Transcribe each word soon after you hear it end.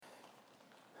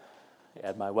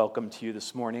add my welcome to you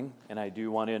this morning, and I do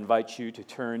want to invite you to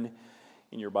turn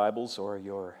in your Bibles or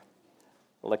your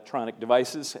electronic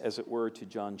devices, as it were, to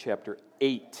John chapter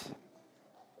 8.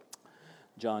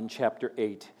 John chapter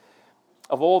 8.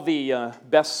 Of all the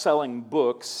best-selling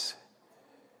books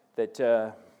that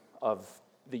of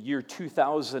the year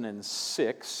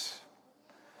 2006,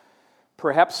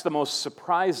 perhaps the most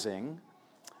surprising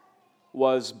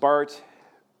was Bart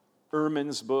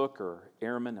Ehrman's book, or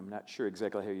Ehrman, I'm not sure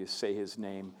exactly how you say his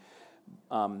name,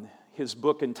 his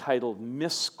book entitled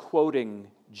Misquoting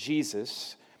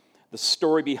Jesus, the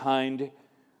story behind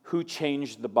who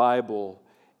changed the Bible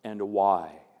and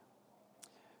why.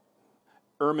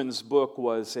 Ehrman's book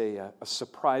was a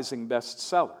surprising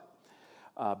bestseller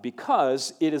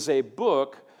because it is a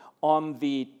book on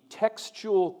the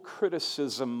textual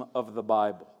criticism of the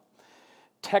Bible.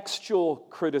 Textual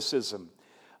criticism.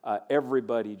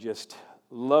 Everybody just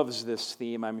loves this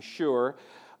theme, I'm sure.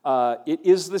 It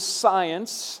is the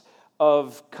science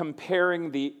of comparing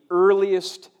the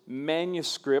earliest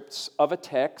manuscripts of a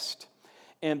text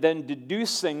and then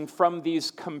deducing from these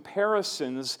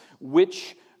comparisons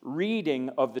which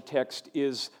reading of the text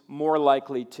is more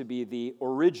likely to be the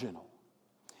original.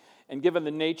 And given the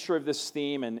nature of this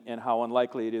theme and how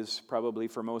unlikely it is probably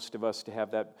for most of us to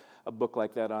have a book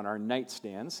like that on our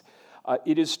nightstands,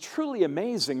 it is truly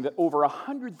amazing that over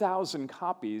 100,000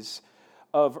 copies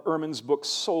of Ehrman's book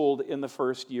sold in the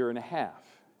first year and a half.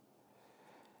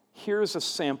 Here's a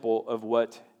sample of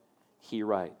what he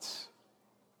writes.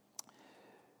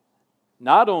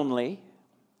 Not only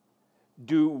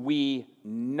do we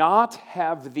not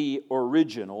have the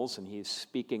originals, and he's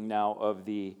speaking now of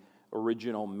the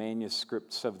original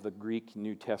manuscripts of the Greek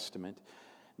New Testament,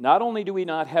 not only do we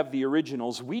not have the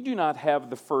originals, we do not have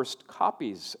the first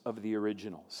copies of the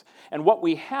originals. And what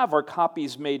we have are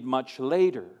copies made much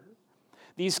later.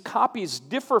 These copies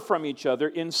differ from each other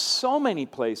in so many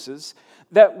places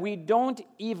that we don't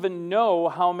even know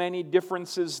how many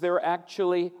differences there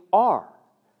actually are.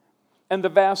 And the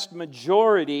vast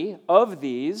majority of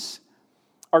these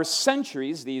are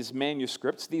centuries, these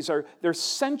manuscripts, they're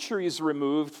centuries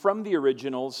removed from the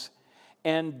originals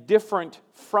and different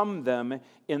from them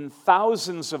in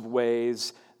thousands of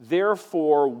ways.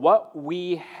 Therefore, what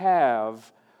we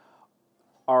have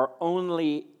are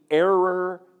only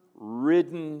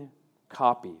error-ridden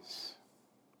copies.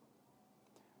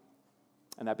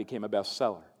 And that became a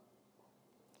bestseller.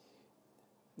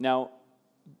 Now,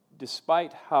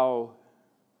 despite how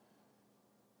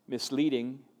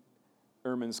misleading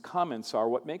Ehrman's comments are,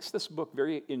 what makes this book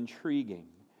very intriguing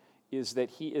is that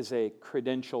he is a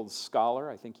credentialed scholar.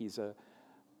 I think he's a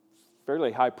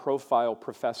fairly high-profile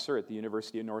professor at the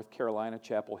University of North Carolina,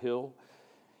 Chapel Hill.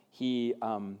 He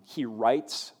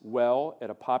writes well at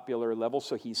a popular level,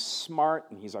 so he's smart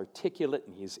and he's articulate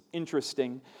and he's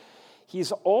interesting.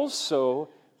 He's also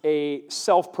a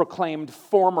self-proclaimed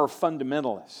former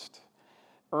fundamentalist.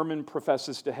 Ehrman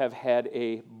professes to have had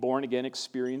a born-again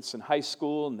experience in high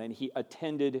school, and then he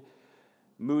attended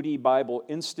Moody Bible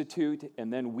Institute,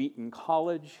 and then Wheaton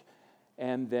College,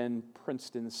 and then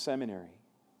Princeton Seminary.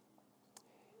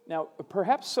 Now,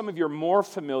 perhaps some of you are more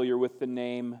familiar with the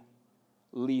name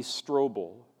Lee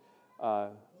Strobel.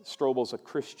 Strobel's a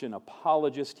Christian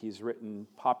apologist. He's written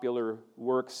popular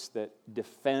works that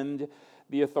defend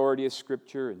the authority of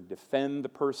Scripture and defend the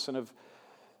person of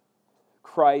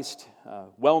Christ.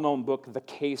 Well-known book, The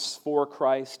Case for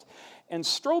Christ. And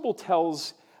Strobel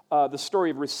tells the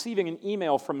story of receiving an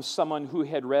email from someone who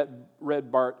had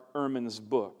read Bart Ehrman's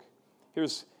book.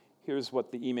 Here's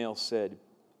what the email said.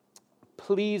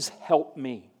 Please help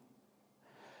me.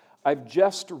 I've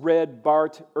just read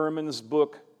Bart Ehrman's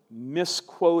book,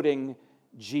 Misquoting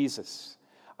Jesus.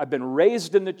 I've been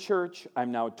raised in the church.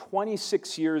 I'm now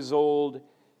 26 years old.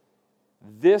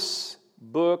 This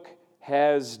book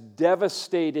has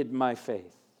devastated my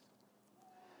faith.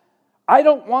 I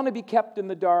don't want to be kept in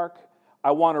the dark.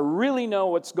 I want to really know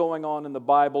what's going on in the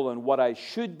Bible and what I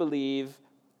should believe,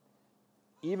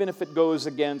 even if it goes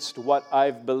against what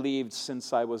I've believed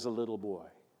since I was a little boy.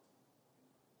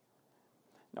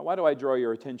 Now, why do I draw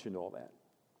your attention to all that?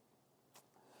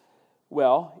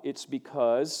 Well, it's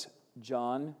because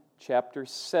John chapter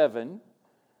 7,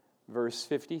 verse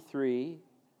 53,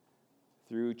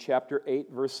 through chapter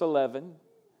 8, verse 11,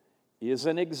 is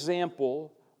an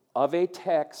example of a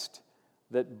text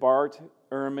that Bart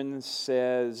Ehrman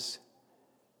says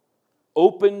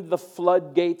opened the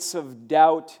floodgates of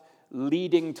doubt,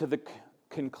 leading to the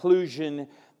conclusion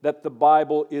that the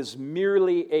Bible is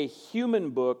merely a human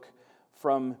book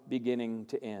from beginning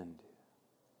to end.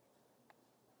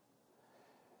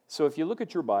 So if you look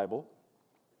at your Bible,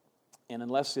 and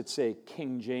unless it's a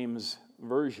King James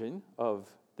version of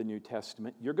the New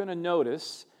Testament, you're going to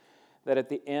notice that at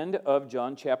the end of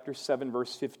John chapter 7,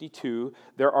 verse 52,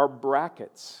 there are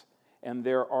brackets and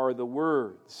there are the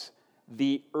words,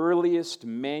 "The earliest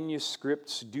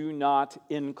manuscripts do not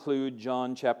include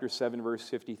John chapter 7, verse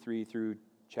 53 through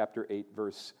chapter 8,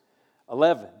 verse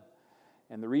 11.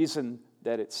 And the reason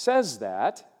that it says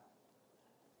that,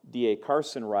 D.A.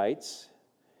 Carson writes,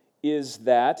 is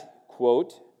that,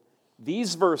 quote,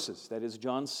 "These verses," that is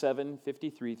John 7,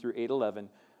 53 through 8, 11,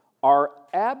 "are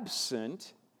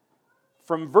absent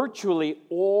from virtually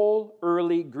all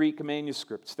early Greek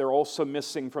manuscripts. They're also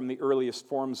missing from the earliest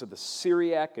forms of the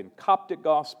Syriac and Coptic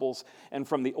Gospels and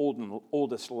from the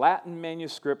oldest Latin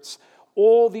manuscripts.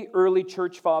 All the early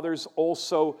church fathers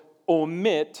also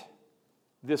omit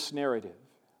this narrative."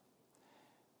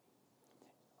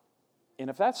 And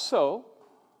if that's so,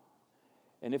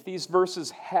 and if these verses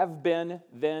have been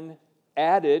then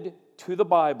added to the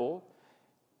Bible,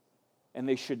 and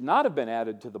they should not have been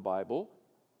added to the Bible,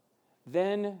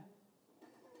 then,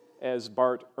 as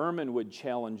Bart Ehrman would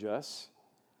challenge us,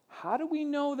 how do we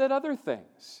know that other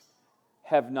things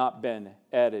have not been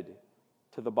added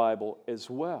to the Bible as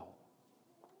well?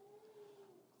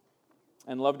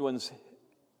 And loved ones,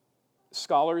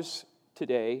 scholars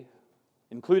today,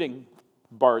 including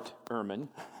Bart Ehrman,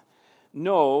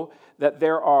 know that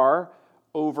there are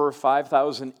over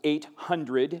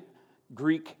 5,800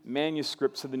 Greek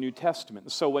manuscripts of the New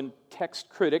Testament. So when text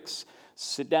critics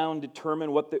sit down to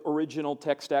determine what the original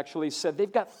text actually said,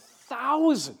 they've got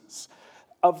thousands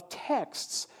of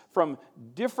texts from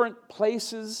different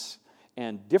places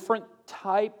and different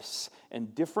types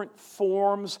and different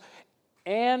forms,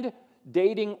 and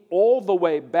dating all the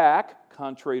way back,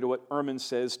 contrary to what Ehrman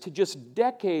says, to just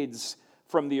decades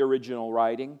from the original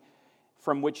writing,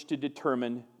 from which to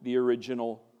determine the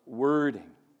original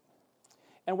wording.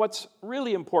 And what's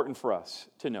really important for us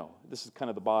to know, this is kind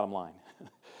of the bottom line,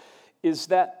 is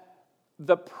that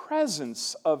the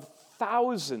presence of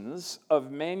thousands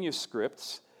of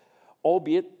manuscripts,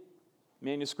 albeit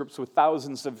manuscripts with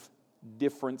thousands of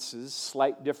differences,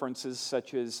 slight differences,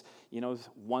 such as,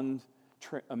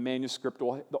 a manuscript,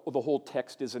 the whole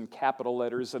text is in capital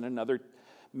letters, and another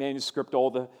manuscript,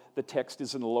 all the text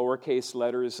is in lowercase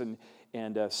letters, and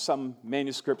some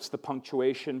manuscripts, the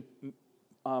punctuation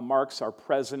marks are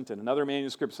present, and in other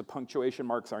manuscripts, the punctuation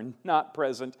marks are not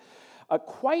present,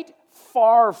 quite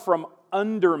far from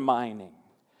undermining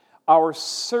our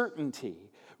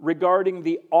certainty regarding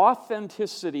the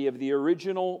authenticity of the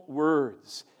original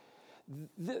words.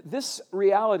 This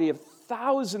reality of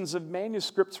thousands of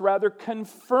manuscripts rather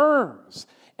confirms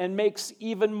and makes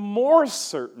even more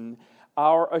certain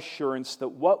our assurance that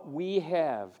what we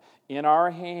have in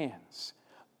our hands,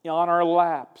 on our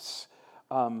laps,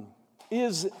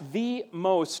 is the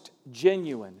most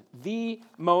genuine, the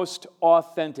most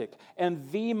authentic, and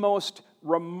the most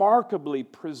remarkably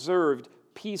preserved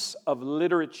piece of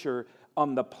literature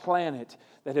on the planet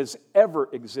that has ever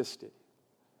existed.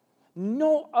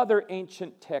 No other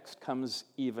ancient text comes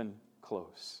even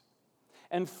close.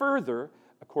 And further,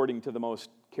 according to the most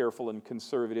careful and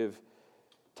conservative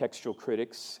textual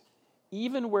critics,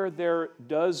 even where there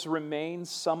does remain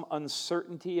some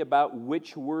uncertainty about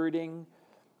which wording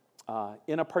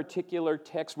in a particular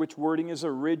text, which wording is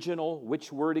original,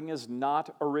 which wording is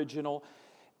not original,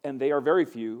 and they are very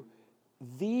few,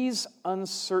 these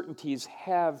uncertainties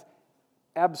have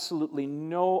absolutely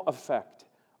no effect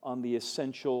on the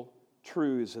essential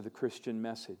truths of the Christian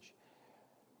message.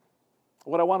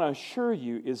 What I want to assure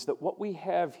you is that what we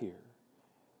have here,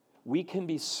 we can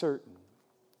be certain,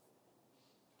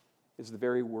 is the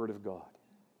very Word of God.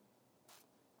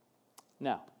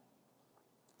 Now,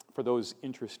 for those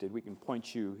interested, we can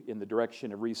point you in the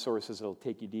direction of resources that will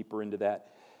take you deeper into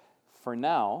that. For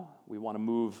now, we want to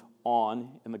move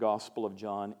on in the Gospel of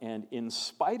John, and in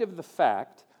spite of the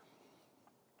fact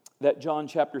that John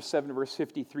chapter 7, verse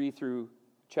 53 through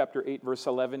chapter 8, verse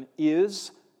 11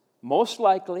 is most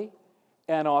likely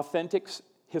an authentic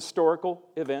historical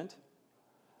event,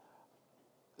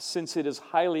 since it is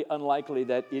highly unlikely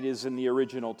that it is in the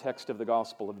original text of the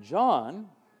Gospel of John,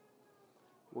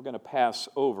 we're going to pass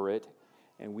over it,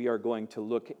 and we are going to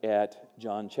look at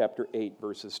John chapter 8,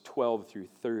 verses 12 through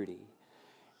 30.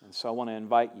 And so I want to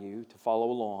invite you to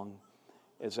follow along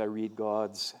as I read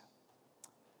God's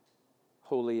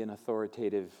holy and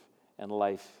authoritative and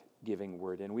life-giving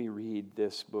word. And we read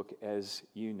this book, as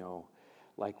you know,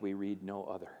 like we read no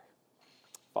other.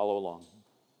 Follow along.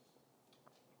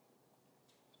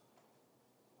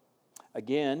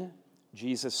 Again,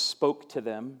 Jesus spoke to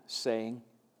them, saying,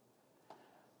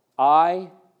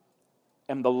 "I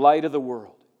am the light of the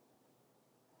world.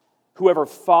 Whoever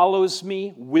follows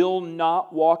me will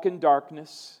not walk in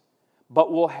darkness,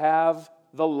 but will have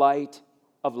the light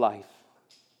of life."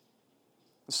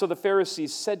 So the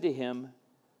Pharisees said to him,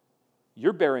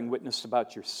 "You're bearing witness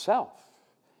about yourself.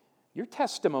 Your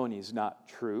testimony is not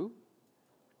true."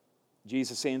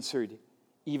 Jesus answered,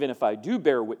 "Even if I do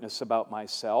bear witness about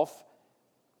myself,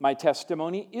 my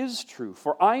testimony is true.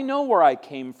 For I know where I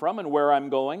came from and where I'm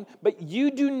going, but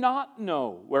you do not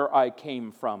know where I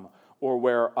came from or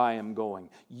where I am going.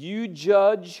 You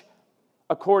judge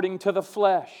according to the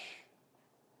flesh.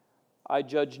 I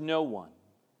judge no one.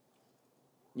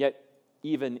 Yet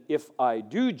even if I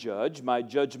do judge, my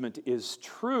judgment is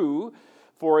true,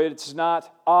 for it's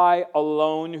not I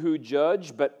alone who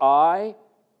judge, but I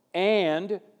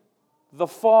and the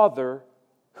Father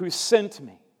who sent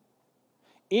me.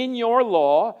 In your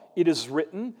law it is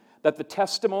written that the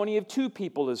testimony of two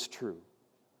people is true.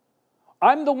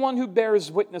 I'm the one who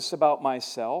bears witness about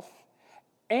myself,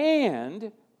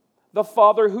 and the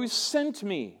Father who sent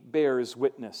me bears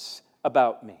witness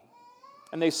about me."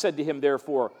 And they said to him,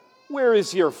 therefore, "Where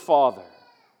is your Father?"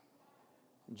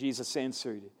 And Jesus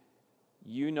answered,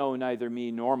 "You know neither me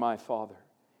nor my Father.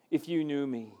 If you knew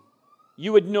me,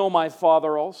 you would know my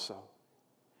Father also."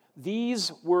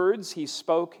 These words he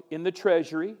spoke in the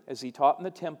treasury as he taught in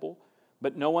the temple,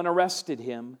 but no one arrested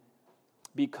him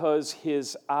because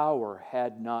his hour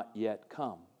had not yet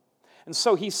come. And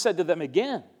so he said to them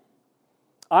again,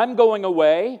 "I'm going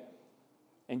away,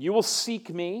 and you will seek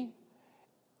me,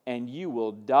 and you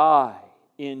will die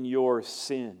in your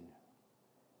sin.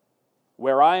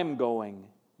 Where I am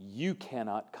going, you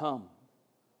cannot come."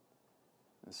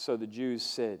 And so the Jews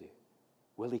said,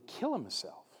 "Will he kill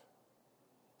himself,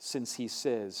 since he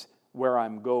says, 'Where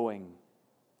I'm going,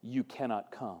 you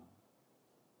cannot come'?"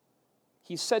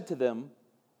 He said to them,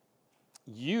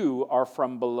 "You are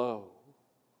from below.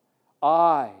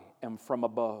 I am from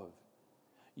above.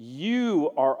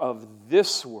 You are of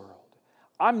this world.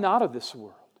 I'm not of this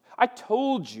world. I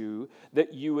told you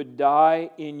that you would die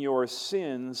in your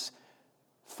sins,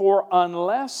 for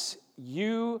unless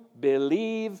you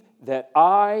believe that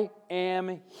I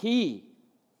am He,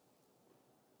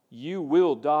 you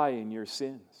will die in your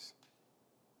sins."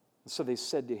 And so they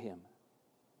said to him,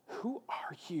 "Who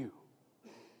are you?"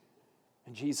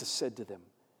 And Jesus said to them,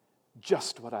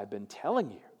 "Just what I've been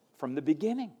telling you from the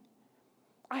beginning.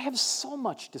 I have so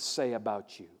much to say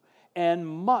about you and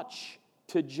much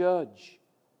to judge.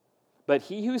 But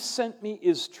he who sent me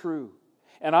is true,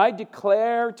 and I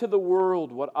declare to the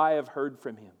world what I have heard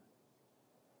from him."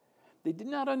 They did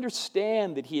not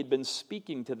understand that he had been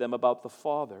speaking to them about the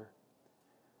Father.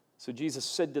 So Jesus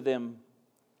said to them,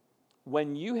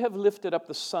 "When you have lifted up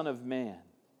the Son of Man,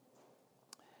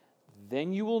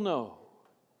 then you will know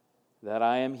that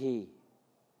I am He,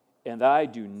 and I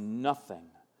do nothing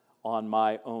on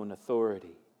my own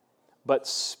authority, but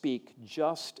speak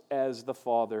just as the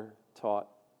Father taught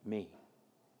me.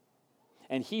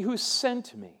 And He who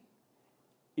sent me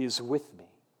is with me.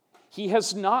 He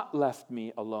has not left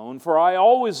me alone, for I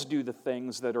always do the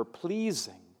things that are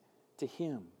pleasing to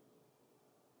Him."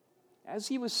 As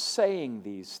he was saying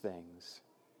these things,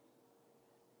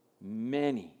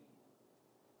 many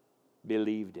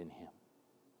believed in him.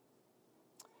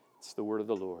 It's the word of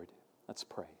the Lord. Let's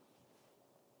pray.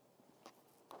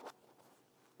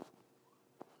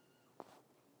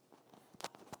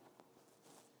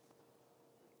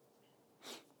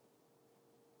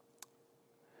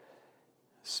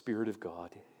 Spirit of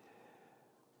God,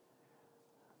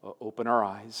 open our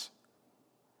eyes.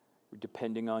 We're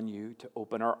depending on you to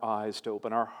open our eyes, to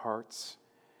open our hearts,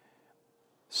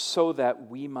 so that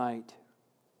we might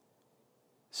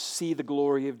see the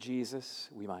glory of Jesus.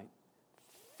 We might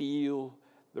feel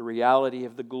the reality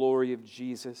of the glory of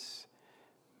Jesus,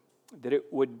 that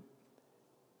it would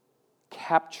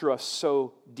capture us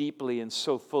so deeply and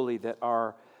so fully that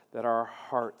our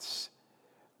hearts,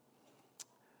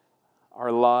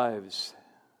 our lives,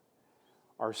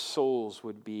 our souls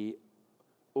would be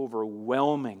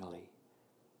overwhelmingly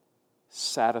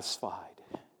satisfied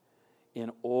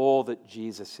in all that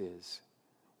Jesus is,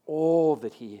 all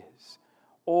that He is,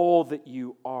 all that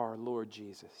you are, Lord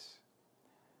Jesus.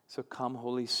 So come,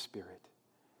 Holy Spirit,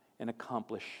 and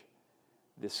accomplish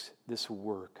this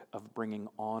work of bringing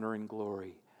honor and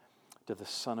glory to the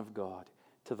Son of God,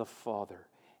 to the Father,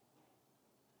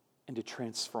 and to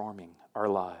transforming our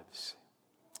lives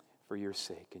for your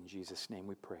sake. In Jesus' name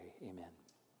we pray. Amen.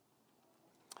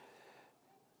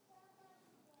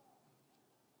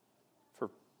 For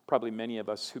probably many of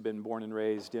us who've been born and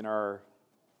raised in our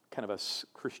kind of a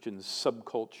Christian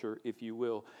subculture, if you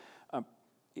will,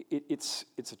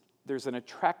 there's an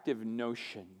attractive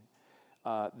notion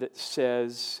that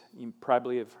says, you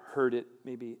probably have heard it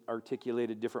maybe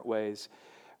articulated different ways,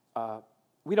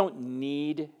 we don't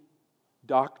need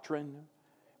doctrine,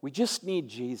 we just need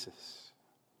Jesus.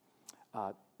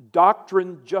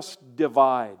 Doctrine just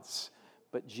divides,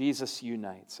 but Jesus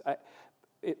unites.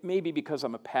 It may be because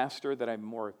I'm a pastor that I'm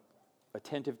more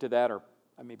attentive to that, or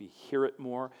I maybe hear it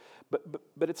more,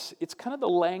 but it's kind of the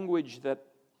language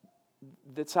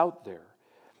that's out there.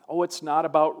 Oh, it's not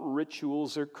about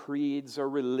rituals or creeds or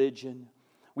religion.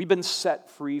 We've been set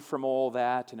free from all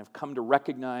that and have come to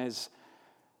recognize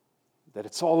that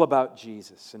it's all about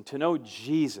Jesus. And to know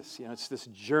Jesus, it's this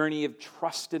journey of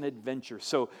trust and adventure.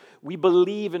 So we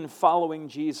believe in following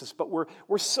Jesus, but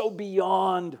we're so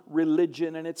beyond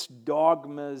religion and its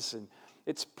dogmas and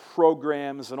its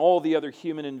programs and all the other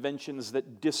human inventions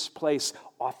that displace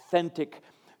authentic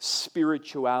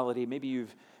spirituality. Maybe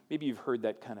you've heard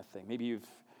that kind of thing. Maybe you've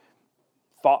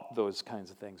thought those kinds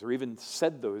of things or even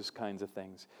said those kinds of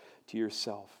things to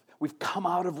yourself. We've come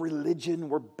out of religion.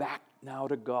 We're back now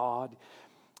to God.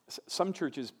 Some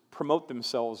churches promote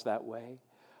themselves that way.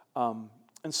 And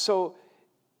so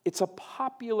it's a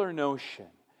popular notion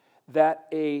that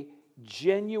a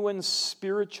genuine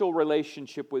spiritual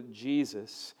relationship with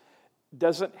Jesus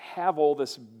doesn't have all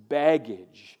this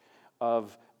baggage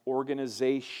of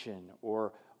organization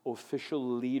or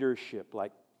official leadership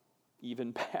like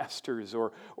even pastors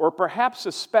or perhaps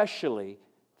especially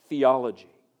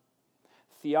theology.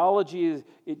 Theology,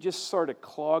 it just sort of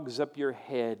clogs up your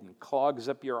head and clogs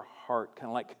up your heart, kind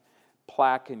of like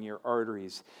plaque in your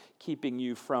arteries, keeping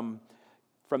you from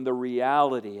the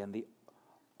reality and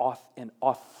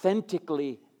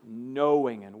authentically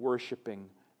knowing and worshiping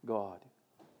God.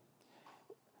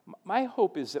 My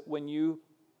hope is that when you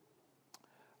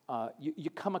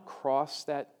come across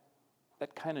that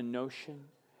kind of notion,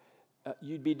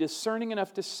 you'd be discerning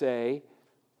enough to say,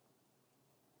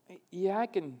 yeah, I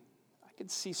can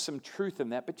see some truth in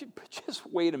that, but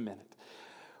just wait a minute.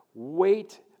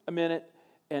 Wait a minute.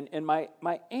 And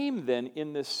my aim then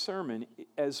in this sermon,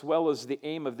 as well as the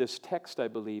aim of this text, I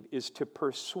believe, is to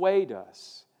persuade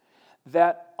us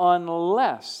that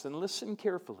unless, and listen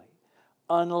carefully,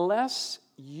 unless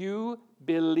you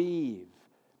believe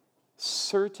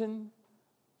certain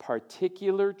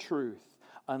particular truth,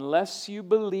 unless you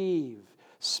believe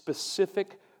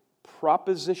specific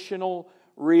propositional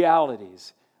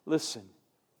realities, listen,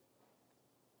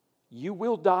 you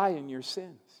will die in your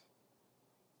sins.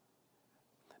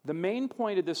 The main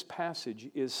point of this passage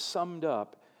is summed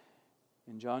up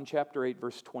in John chapter 8,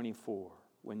 verse 24,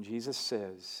 when Jesus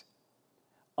says,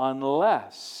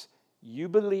 unless you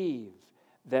believe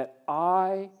that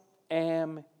I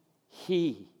am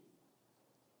He,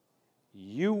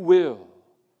 you will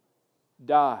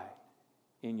die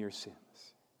in your sins.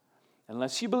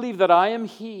 Unless you believe that I am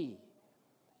He,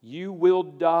 you will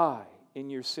die in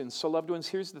your sins. So, loved ones,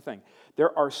 here's the thing.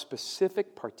 There are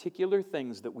specific, particular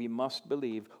things that we must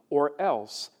believe, or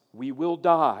else we will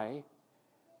die,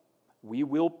 we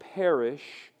will perish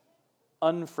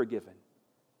unforgiven,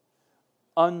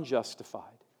 unjustified,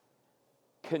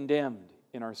 condemned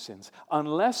in our sins.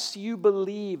 Unless you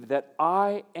believe that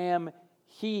I am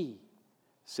He,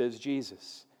 says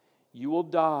Jesus, you will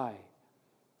die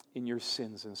in your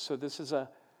sins. And so there's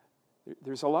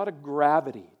a lot of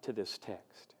gravity to this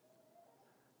text.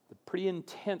 A pretty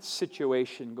intense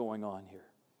situation going on here.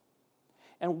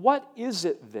 And what is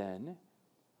it then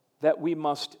that we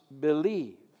must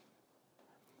believe?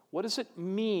 What does it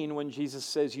mean when Jesus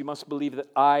says you must believe that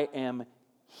I am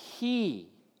He?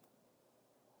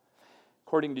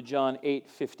 According to John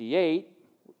 8:58,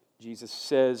 Jesus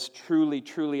says, truly,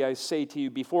 truly, I say to you,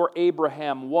 before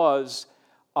Abraham was,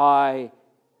 I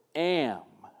am.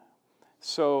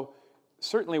 So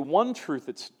certainly one truth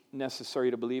that's necessary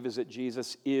to believe is that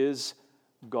Jesus is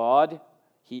God.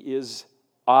 He is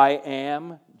I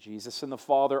am. Jesus and the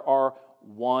Father are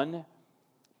one.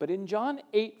 But in John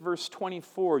 8, verse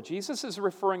 24, Jesus is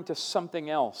referring to something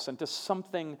else and to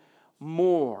something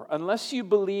more. Unless you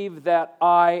believe that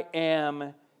I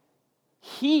am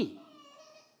He,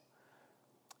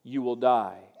 you will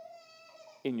die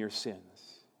in your sins.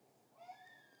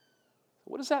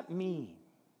 What does that mean?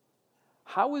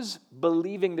 How is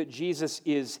believing that Jesus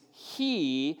is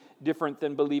He different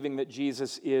than believing that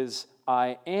Jesus is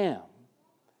I am?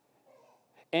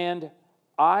 And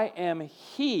I am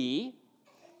He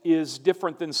is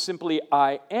different than simply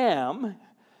I am,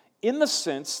 in the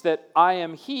sense that I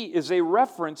am He is a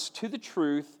reference to the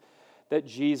truth that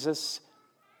Jesus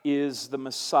is the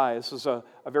Messiah. This was a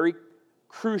very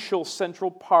crucial,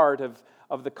 central part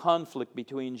of the conflict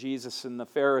between Jesus and the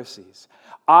Pharisees.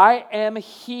 I am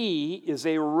He is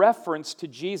a reference to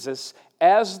Jesus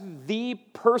as the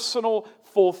personal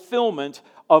fulfillment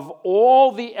of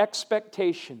all the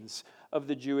expectations of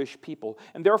the Jewish people.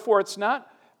 And therefore, it's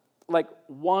not like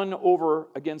one over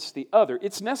against the other.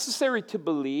 It's necessary to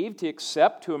believe, to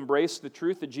accept, to embrace the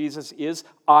truth that Jesus is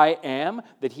I am,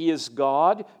 that He is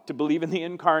God, to believe in the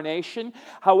incarnation.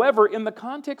 However, in the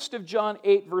context of John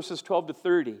 8, verses 12 to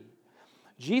 30,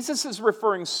 Jesus is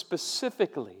referring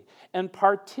specifically and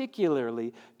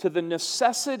particularly to the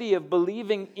necessity of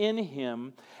believing in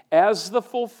Him as the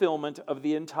fulfillment of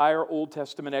the entire Old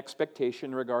Testament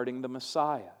expectation regarding the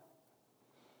Messiah.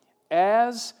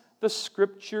 As the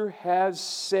Scripture has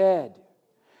said,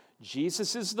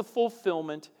 Jesus is the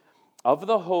fulfillment of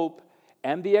the hope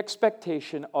and the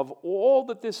expectation of all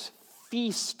that this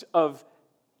feast of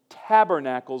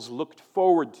tabernacles looked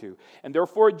forward to. And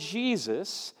therefore,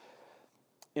 Jesus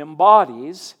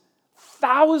embodies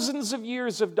thousands of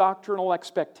years of doctrinal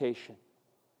expectation.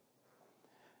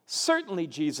 Certainly,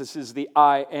 Jesus is the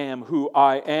I am who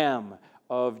I am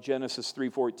of Genesis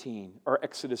 3:14, or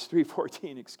Exodus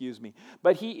 3:14, excuse me.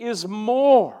 But He is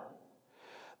more.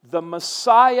 The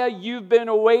Messiah you've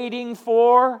been waiting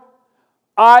for,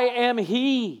 I am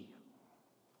He.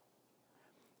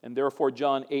 And therefore,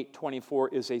 John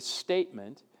 8:24 is a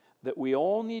statement that we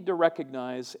all need to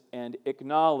recognize and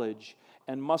acknowledge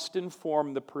and must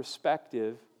inform the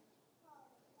perspective,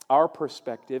 our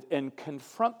perspective, and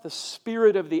confront the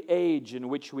spirit of the age in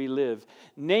which we live.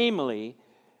 Namely,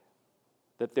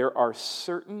 that there are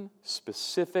certain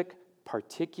specific,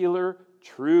 particular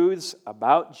truths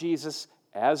about Jesus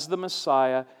as the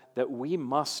Messiah that we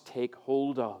must take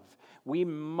hold of. We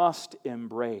must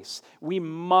embrace. We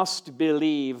must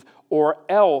believe, or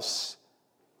else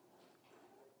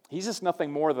He's just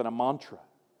nothing more than a mantra,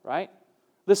 right?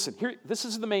 Listen, here, this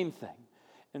is the main thing,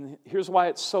 and here's why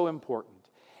it's so important.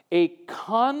 A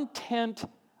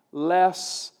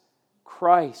content-less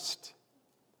Christ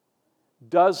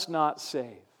does not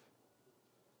save.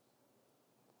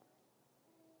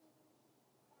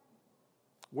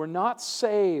 We're not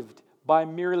saved by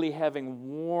merely having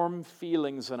warm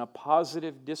feelings and a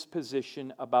positive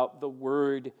disposition about the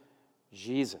word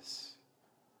Jesus.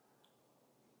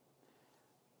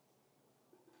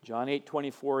 John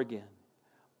 8:24 again.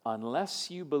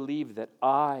 Unless you believe that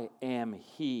I am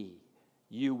He,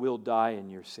 you will die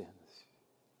in your sins.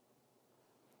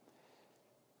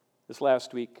 This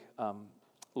last week,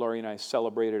 Laurie and I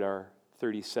celebrated our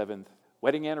 37th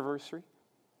wedding anniversary.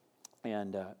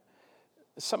 And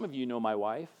some of you know my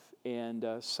wife, and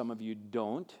some of you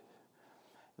don't.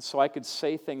 And so I could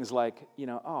say things like,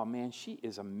 oh man, she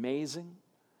is amazing.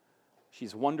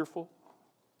 She's wonderful.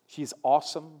 She's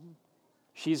awesome.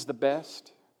 She's the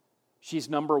best. She's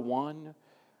number one.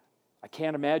 I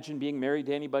can't imagine being married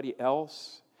to anybody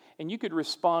else. And you could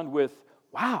respond with,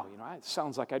 wow, it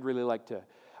sounds like I'd like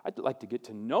to get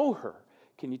to know her.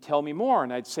 Can you tell me more?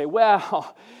 And I'd say,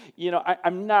 well,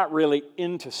 I'm not really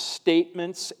into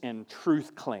statements and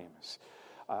truth claims.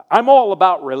 I'm all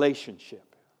about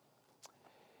relationship.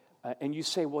 And you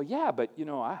say, well, yeah, but,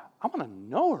 I want to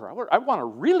know her. I want to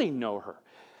really know her.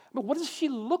 But what does she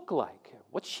look like?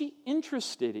 What's she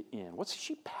interested in? What's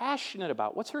she passionate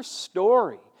about? What's her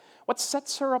story? What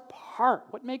sets her apart?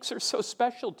 What makes her so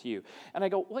special to you? And I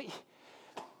go, wait,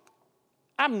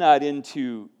 I'm not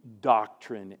into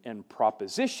doctrine and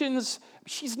propositions.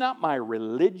 She's not my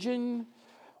religion.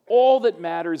 All that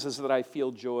matters is that I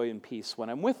feel joy and peace when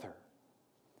I'm with her.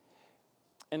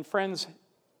 And friends,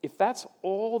 if that's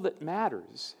all that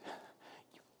matters,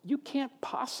 you can't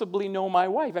possibly know my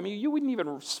wife. You wouldn't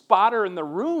even spot her in the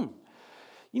room.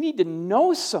 You need to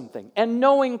know something. And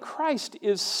knowing Christ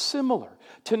is similar.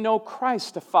 To know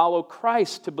Christ, to follow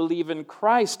Christ, to believe in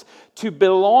Christ, to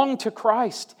belong to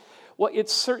Christ. Well,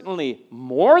 it's certainly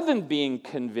more than being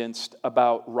convinced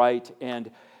about right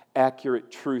and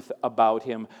accurate truth about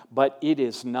Him, but it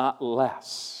is not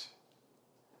less.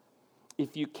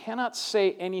 If you cannot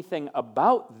say anything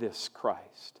about this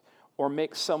Christ, or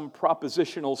make some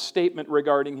propositional statement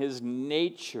regarding His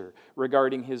nature,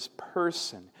 regarding His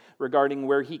person, regarding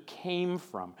where He came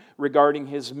from, regarding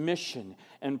His mission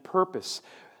and purpose,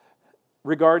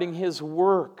 regarding His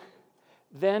work,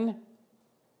 then,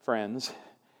 friends,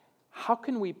 how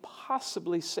can we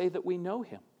possibly say that we know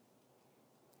Him?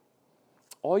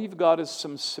 All you've got is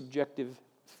some subjective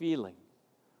feeling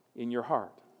in your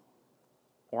heart,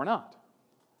 or not,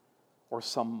 or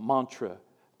some mantra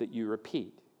that you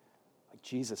repeat. Like,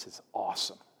 Jesus is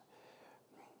awesome.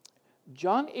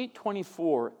 John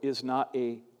 8:24 is not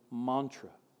a mantra.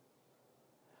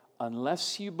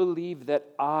 Unless you believe that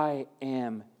I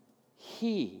am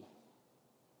He,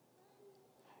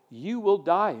 you will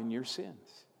die in your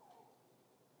sins.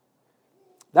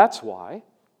 That's why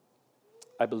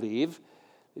I believe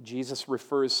that Jesus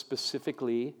refers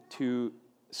specifically to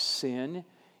sin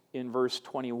in verse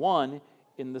 21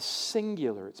 in the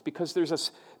singular. It's because there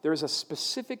is a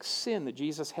specific sin that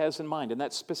Jesus has in mind, and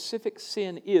that specific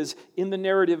sin is, in the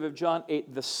narrative of John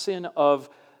 8, the sin of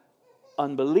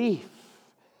unbelief.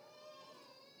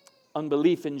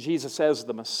 Unbelief in Jesus as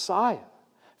the Messiah.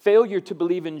 Failure to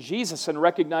believe in Jesus and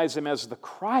recognize Him as the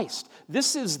Christ.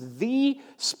 This is the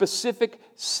specific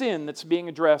sin that's being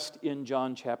addressed in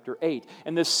John chapter 8.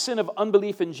 And this sin of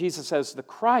unbelief in Jesus as the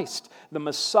Christ, the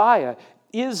Messiah,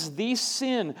 is the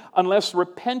sin, unless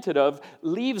repented of,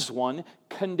 leaves one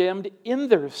condemned in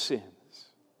their sins.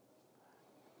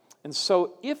 And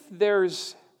so if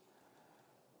there's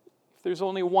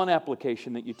only one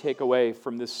application that you take away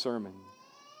from this sermon,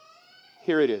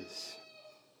 here it is.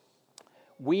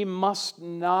 We must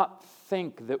not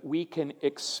think that we can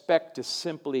expect to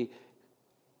simply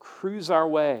cruise our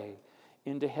way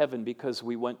into heaven because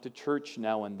we went to church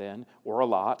now and then, or a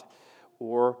lot,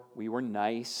 or we were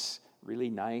nice, really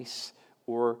nice,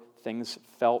 or things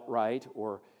felt right,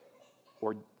 or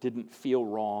didn't feel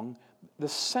wrong. The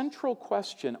central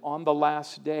question on the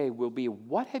last day will be,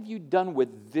 what have you done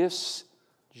with this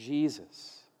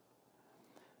Jesus?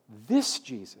 This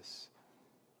Jesus.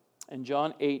 And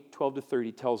John 8, 12 to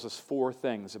 30 tells us 4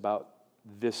 things about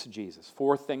this Jesus.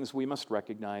 4 things we must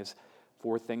recognize,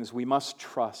 4 things we must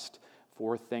trust,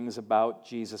 4 things about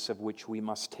Jesus of which we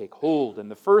must take hold. And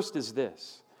the first is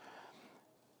this.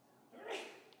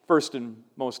 First and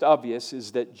most obvious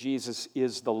is that Jesus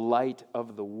is the light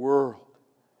of the world.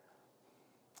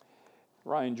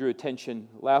 Ryan drew attention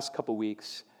last couple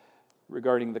weeks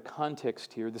regarding the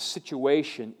context here. The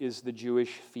situation is the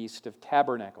Jewish Feast of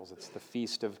Tabernacles. It's the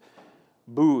Feast of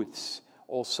Booths,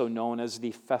 also known as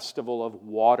the Festival of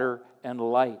Water and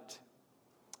Light.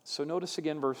 So notice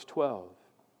again verse 12.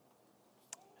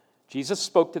 Jesus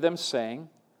spoke to them saying,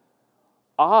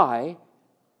 I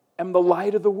am the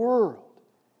light of the world.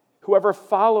 Whoever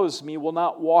follows me will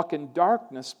not walk in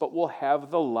darkness, but will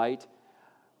have the light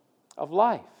of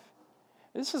life.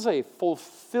 This is a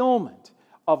fulfillment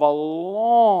of a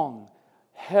long-held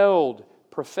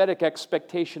prophetic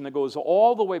expectation that goes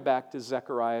all the way back to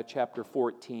Zechariah chapter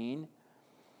 14,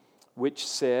 which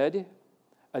said,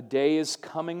 a day is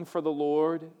coming for the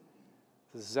Lord.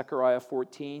 This is Zechariah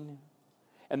 14.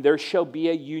 And there shall be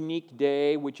a unique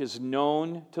day which is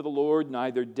known to the Lord,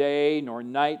 neither day nor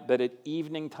night, but at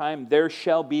evening time there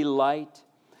shall be light.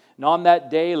 And on that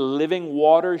day living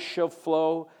waters shall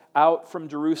flow out from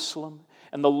Jerusalem,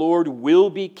 and the Lord will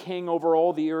be king over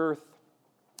all the earth.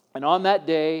 And on that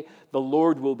day the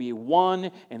Lord will be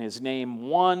one, and His name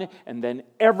one, and then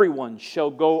everyone shall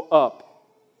go up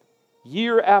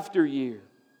year after year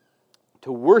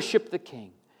to worship the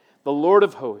King, the Lord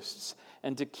of hosts,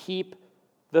 and to keep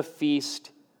the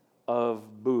Feast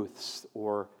of Booths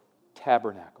or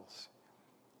Tabernacles.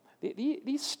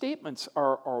 These statements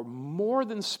are more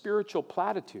than spiritual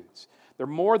platitudes. They're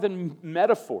more than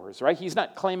metaphors, right? He's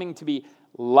not claiming to be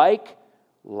like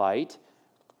light,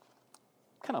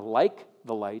 kind of like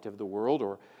the light of the world,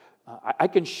 or I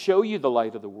can show you the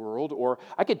light of the world, or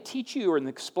I could teach you and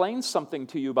explain something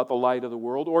to you about the light of the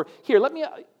world, or here, let me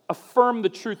affirm the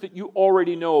truth that you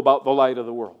already know about the light of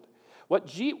the world.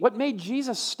 What made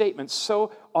Jesus' statement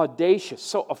so audacious,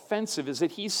 so offensive, is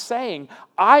that He's saying,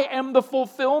 I am the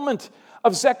fulfillment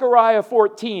of Zechariah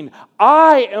 14.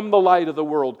 I am the light of the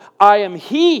world. I am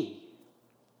He.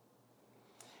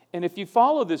 And if you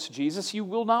follow this Jesus, you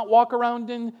will not walk around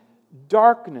in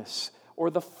darkness or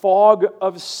the fog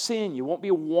of sin. You won't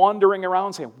be wandering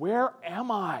around saying, where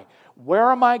am I?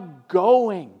 Where am I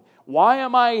going? Why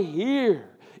am I here?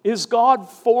 Is God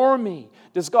for me?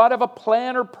 Does God have a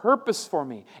plan or purpose for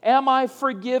me? Am I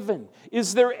forgiven?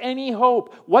 Is there any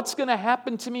hope? What's going to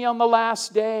happen to me on the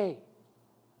last day?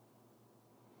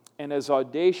 And as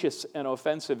audacious and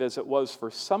offensive as it was for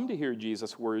some to hear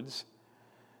Jesus' words,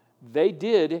 they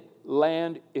did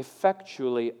land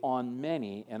effectually on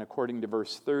many, and according to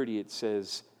verse 30, it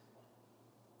says,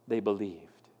 they believed.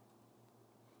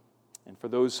 And for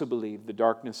those who believed, the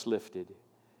darkness lifted.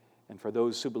 And for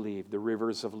those who believed, the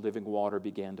rivers of living water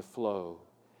began to flow.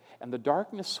 And the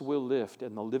darkness will lift,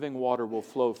 and the living water will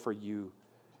flow for you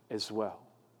as well.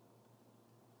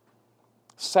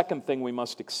 Second thing we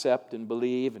must accept and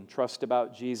believe and trust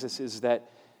about Jesus is that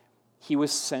He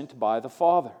was sent by the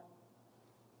Father.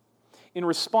 In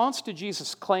response to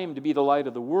Jesus' claim to be the light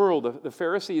of the world, the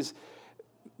Pharisees,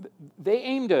 they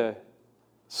aim to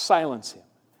silence Him.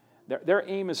 Their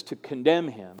aim is to condemn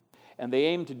Him, and they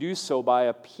aim to do so by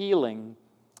appealing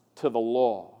to the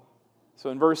law.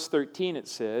 So in verse 13 it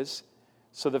says,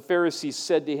 So the Pharisees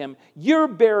said to him, "You're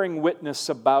bearing witness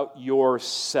about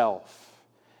yourself.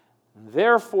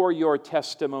 Therefore, your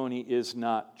testimony is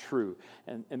not true."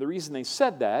 And the reason they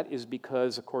said that is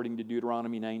because, according to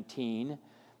Deuteronomy 19,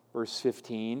 verse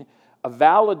 15, a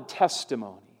valid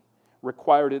testimony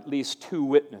required at least 2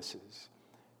 witnesses.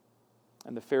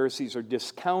 And the Pharisees are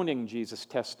discounting Jesus'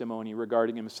 testimony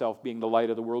regarding himself being the light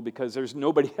of the world because there's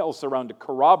nobody else around to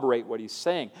corroborate what he's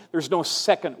saying. There's no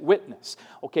second witness.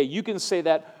 Okay, you can say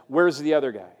that. Where's the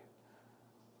other guy?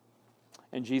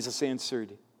 And Jesus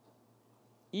answered,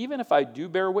 "Even if I do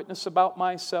bear witness about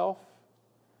myself,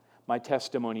 my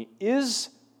testimony is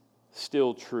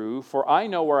still true, for I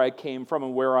know where I came from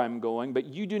and where I'm going, but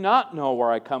you do not know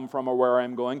where I come from or where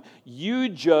I'm going. You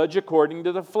judge according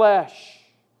to the flesh.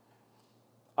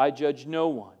 I judge no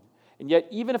one. And yet,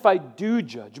 even if I do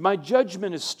judge, my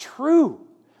judgment is true.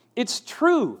 It's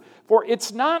true, for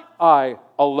it's not I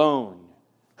alone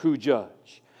who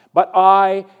judge, but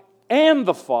I and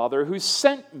the Father who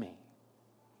sent me.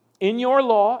 In your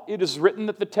law, it is written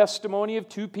that the testimony of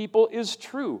 2 people is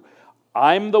true.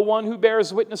 I'm the one who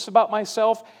bears witness about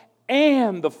myself,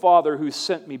 and the Father who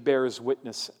sent me bears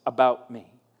witness about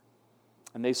me."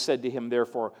 And they said to him,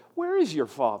 therefore, "Where is your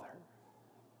Father?"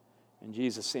 And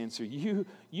Jesus answered, You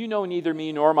know neither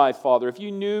me nor my Father. If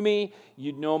you knew me,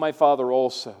 you'd know my Father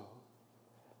also."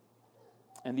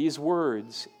 And these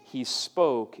words he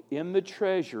spoke in the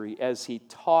treasury as he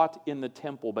taught in the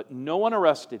temple, but no one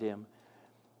arrested him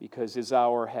because his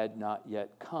hour had not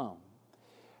yet come.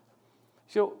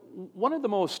 So one of the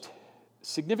most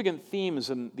significant themes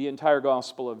in the entire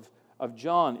Gospel of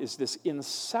John is this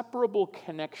inseparable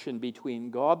connection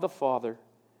between God the Father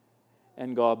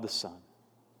and God the Son.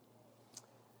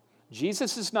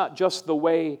 Jesus is not just the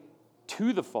way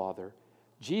to the Father.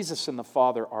 Jesus and the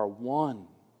Father are one.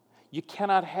 You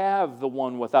cannot have the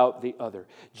one without the other.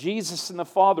 Jesus and the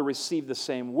Father receive the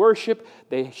same worship.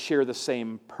 They share the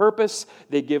same purpose.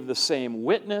 They give the same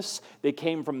witness. They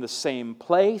came from the same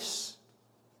place.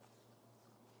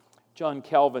 John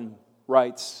Calvin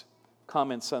writes,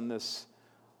 comments on this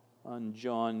on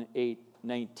John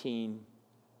 8:19.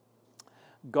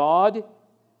 God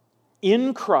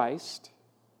in Christ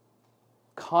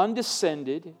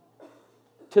condescended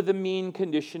to the mean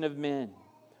condition of men,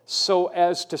 so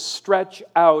as to stretch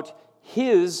out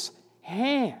His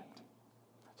hand.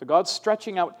 So God's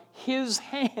stretching out His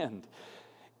hand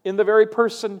in the very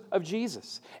person of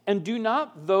Jesus. And do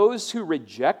not those who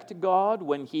reject God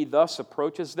when He thus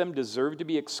approaches them deserve to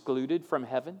be excluded from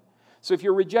heaven? So if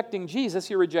you're rejecting Jesus,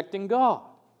 you're rejecting God.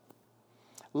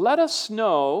 Let us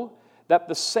know that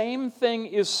the same thing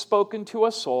is spoken to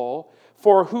us all,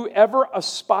 for whoever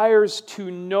aspires to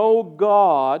know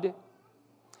God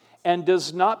and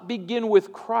does not begin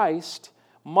with Christ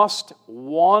must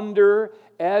wander,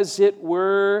 as it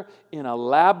were, in a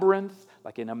labyrinth,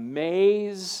 like in a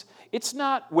maze. It's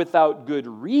not without good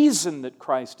reason that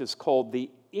Christ is called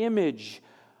the image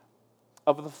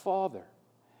of the Father.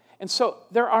 And so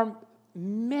there are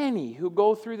many who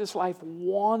go through this life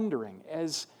wandering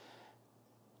as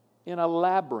in a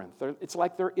labyrinth. It's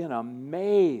like they're in a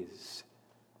maze,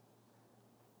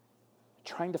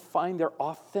 trying to find their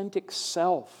authentic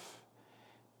self.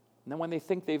 And then when they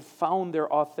think they've found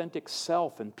their authentic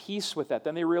self and peace with that,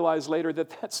 then they realize later that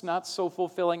that's not so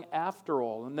fulfilling after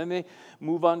all. And then they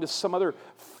move on to some other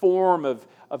form of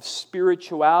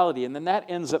spirituality. And then that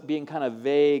ends up being kind of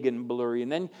vague and blurry.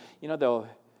 And then, they'll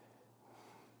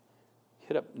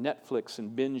hit up Netflix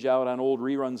and binge out on old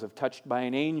reruns of Touched by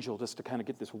an Angel just to kind of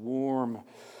get this warm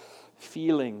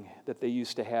feeling that they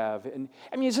used to have. And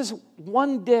it's just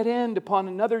one dead end upon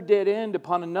another dead end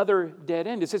upon another dead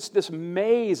end. It's this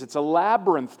maze, it's a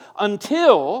labyrinth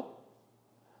until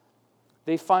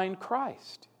they find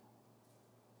Christ.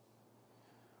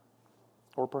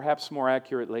 Or perhaps more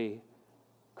accurately,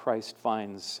 Christ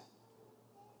finds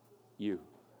you.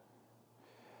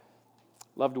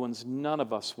 Loved ones, none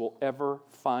of us will ever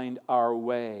find our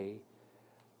way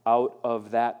out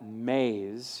of that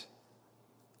maze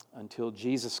until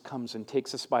Jesus comes and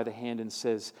takes us by the hand and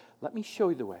says, "Let me show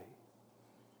you the way.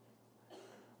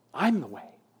 I'm the way.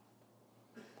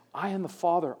 I and the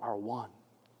Father are one."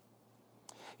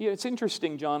 It's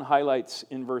interesting, John highlights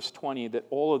in verse 20 that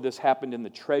all of this happened in the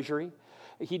treasury.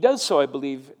 He does so, I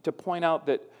believe, to point out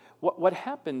that what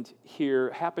happened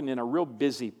here happened in a real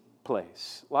busy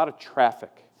place. A lot of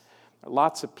traffic,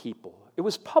 lots of people. It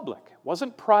was public. It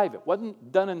wasn't private. It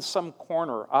wasn't done in some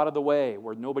corner out of the way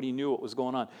where nobody knew what was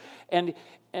going on. And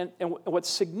what's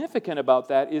significant about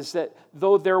that is that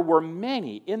though there were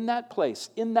many in that place,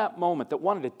 in that moment, that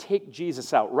wanted to take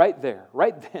Jesus out right there,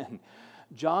 right then,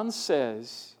 John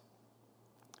says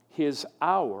his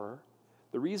hour,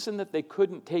 the reason that they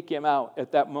couldn't take him out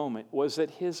at that moment was that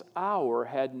his hour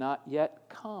had not yet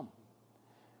come.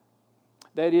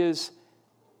 That is,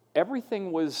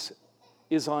 everything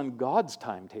is on God's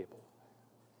timetable.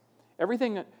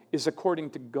 Everything is according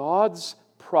to God's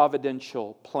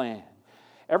providential plan.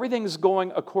 Everything's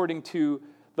going according to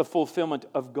the fulfillment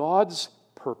of God's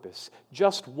purpose.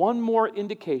 Just one more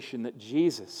indication that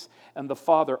Jesus and the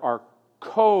Father are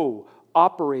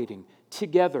co-operating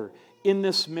together in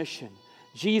this mission.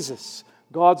 Jesus,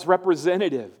 God's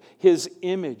representative, His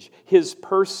image, His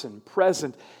person,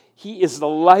 present. He is the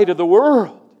light of the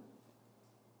world,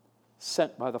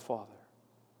 sent by the Father.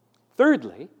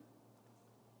 Thirdly,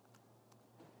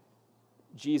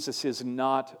 Jesus is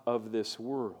not of this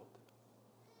world.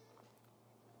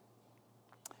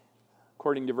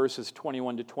 According to verses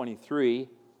 21 to 23,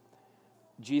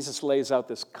 Jesus lays out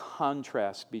this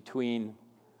contrast between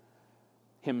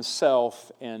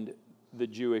himself and the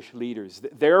Jewish leaders.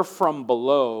 They're from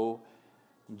below,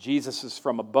 Jesus is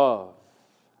from above.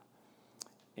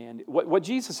 And what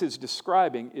Jesus is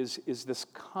describing is this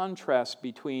contrast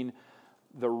between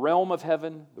the realm of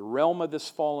heaven, the realm of this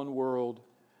fallen world,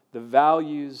 the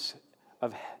values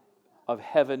of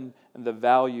heaven and the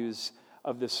values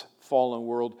of this fallen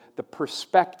world, the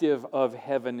perspective of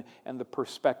heaven and the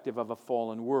perspective of a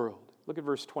fallen world. Look at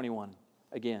verse 21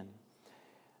 again.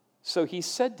 So he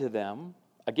said to them,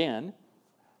 again,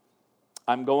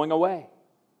 I'm going away,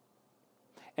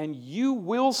 and you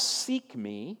will seek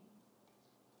me,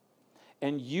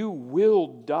 and you will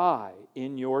die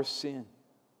in your sin.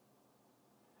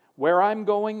 Where I'm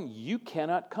going, you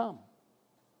cannot come.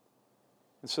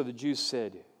 And so the Jews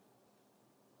said,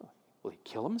 will he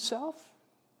kill himself?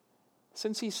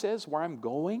 Since he says, where I'm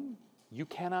going, you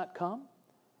cannot come?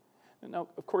 Now,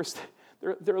 of course,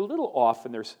 they're a little off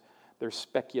in their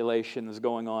speculations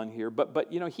going on here, but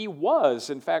he was,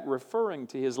 in fact, referring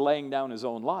to his laying down his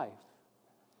own life.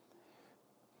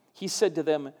 He said to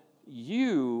them,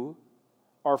 you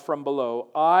are from below,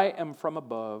 I am from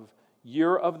above,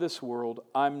 you're of this world,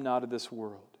 I'm not of this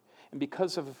world. And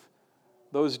because of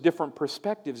those different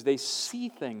perspectives, they see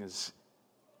things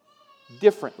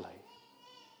differently.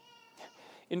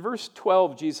 In verse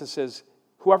 12, Jesus says,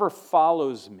 whoever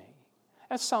follows me.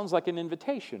 That sounds like an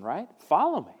invitation, right?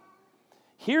 Follow me.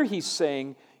 Here he's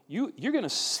saying, you're going to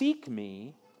seek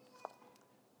me,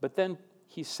 but then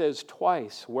he says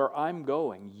twice, where I'm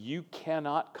going, you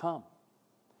cannot come.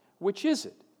 Which is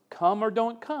it? Come or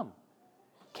don't come?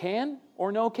 Can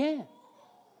or no can?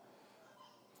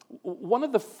 One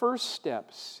of the first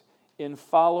steps in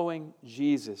following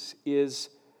Jesus is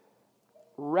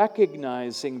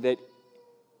recognizing that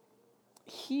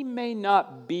he may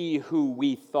not be who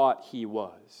we thought he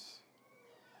was.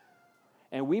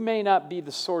 And we may not be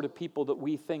the sort of people that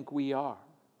we think we are.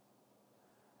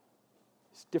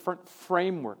 There's different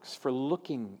frameworks for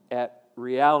looking at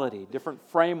reality, different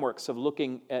frameworks of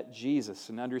looking at Jesus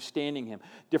and understanding him,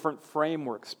 different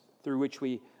frameworks through which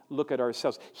we look at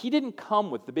ourselves. He didn't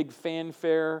come with the big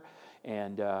fanfare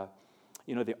and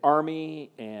the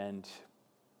army and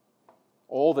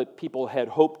all that people had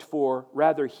hoped for.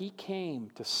 Rather, he came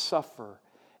to suffer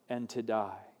and to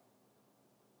die.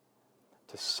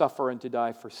 To suffer and to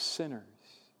die for sinners.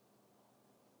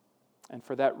 And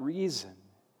for that reason,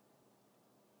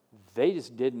 they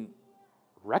just didn't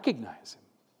recognize him.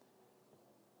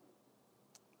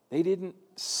 They didn't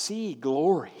see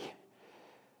glory.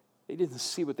 They didn't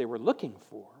see what they were looking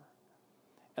for.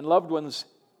 And loved ones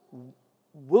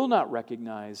will not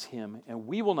recognize him, and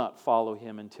we will not follow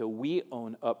him until we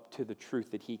own up to the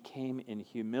truth that he came in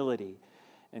humility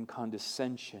and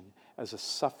condescension as a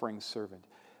suffering servant.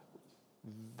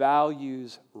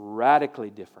 Values radically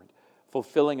different,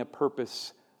 fulfilling a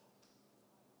purpose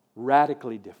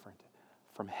radically different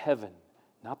from heaven,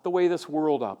 not the way this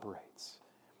world operates.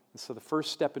 And so the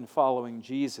first step in following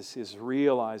Jesus is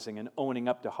realizing and owning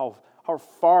up to how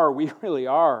far we really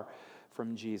are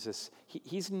from Jesus.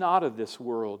 He's not of this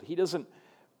world. He doesn't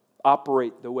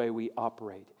operate the way we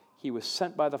operate. He was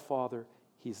sent by the Father.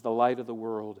 He's the light of the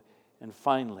world. And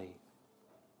finally,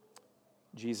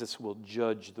 Jesus will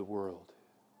judge the world.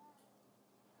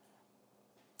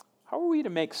 How are we to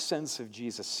make sense of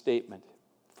Jesus' statement?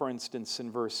 For instance,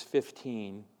 in verse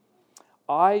 15,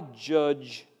 I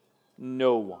judge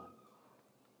no one.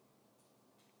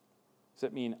 Does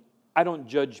that mean I don't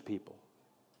judge people?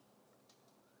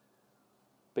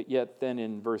 But yet then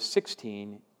in verse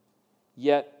 16,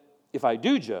 yet if I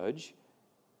do judge,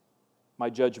 my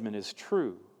judgment is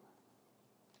true.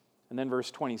 And then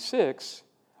verse 26,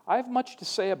 I have much to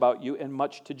say about you and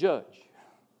much to judge.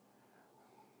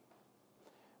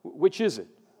 Which is it?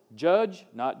 Judge,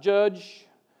 not judge.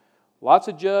 Lots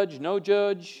of judge, no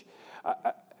judge.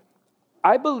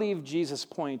 I believe Jesus'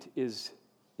 point is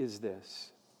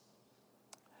this.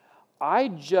 I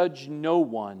judge no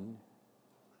one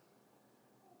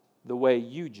the way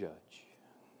you judge.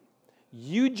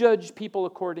 You judge people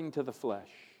according to the flesh.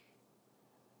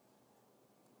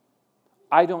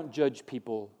 I don't judge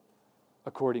people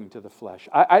according to the flesh.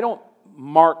 I don't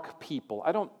mark people.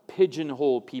 I don't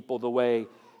pigeonhole people the way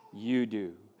you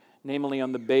do, namely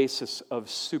on the basis of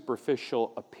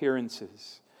superficial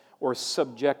appearances or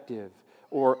subjective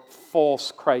or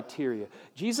false criteria.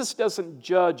 Jesus doesn't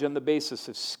judge on the basis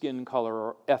of skin color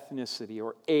or ethnicity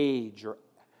or age or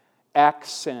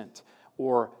accent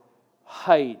or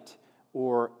height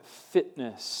or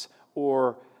fitness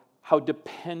or how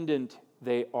dependent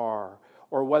they are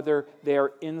or whether they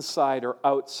are inside or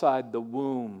outside the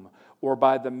womb or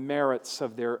by the merits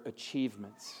of their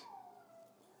achievements.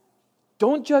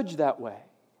 Don't judge that way.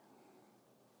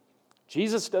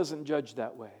 Jesus doesn't judge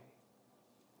that way.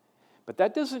 But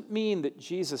that doesn't mean that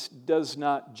Jesus does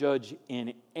not judge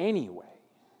in any way.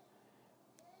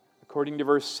 According to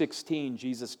verse 16,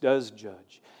 Jesus does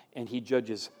judge, and he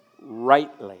judges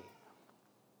rightly.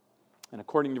 And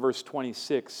according to verse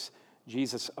 26,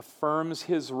 Jesus affirms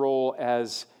his role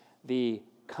as the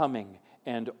coming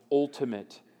and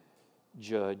ultimate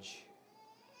judge.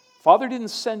 Father didn't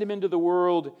send him into the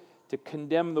world to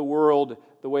condemn the world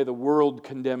the way the world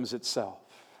condemns itself.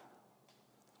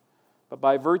 But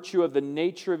by virtue of the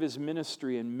nature of his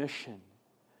ministry and mission,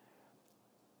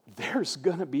 there's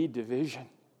going to be division.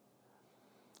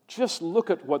 Just look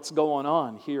at what's going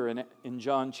on here in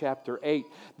John chapter 8.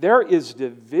 There is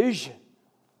division.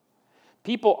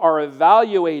 People are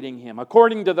evaluating him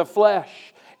according to the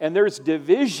flesh, and there's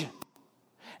division.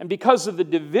 And because of the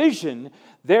division,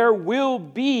 there will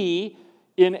be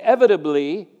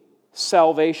inevitably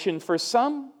salvation for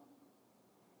some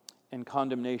and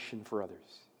condemnation for others.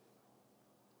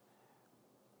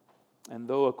 And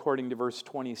though, according to verse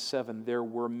 27, there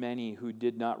were many who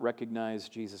did not recognize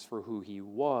Jesus for who he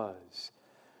was,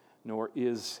 nor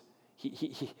is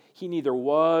he neither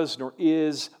was nor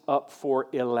is up for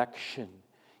election.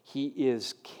 He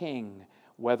is king,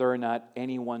 whether or not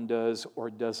anyone does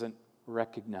or doesn't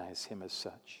recognize him as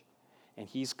such. And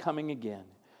he's coming again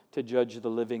to judge the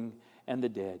living and the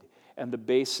dead. And the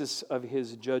basis of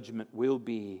his judgment will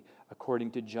be,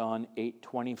 according to John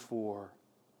 8:24,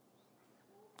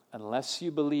 unless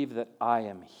you believe that I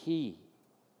am he,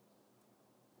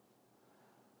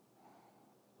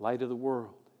 light of the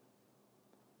world,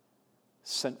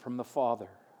 sent from the Father,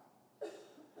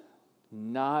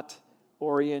 not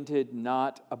oriented,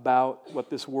 not about what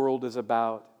this world is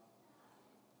about,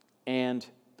 and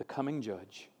the coming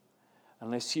judge,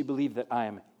 unless you believe that I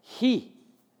am he,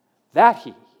 that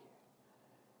he,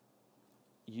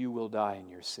 you will die in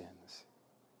your sins.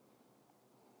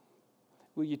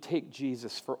 Will you take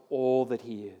Jesus for all that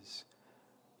he is?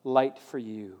 Light for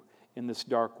you in this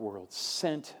dark world,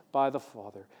 sent by the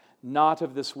Father, not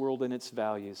of this world and its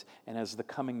values, and as the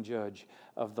coming judge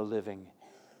of the living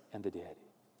and the dead.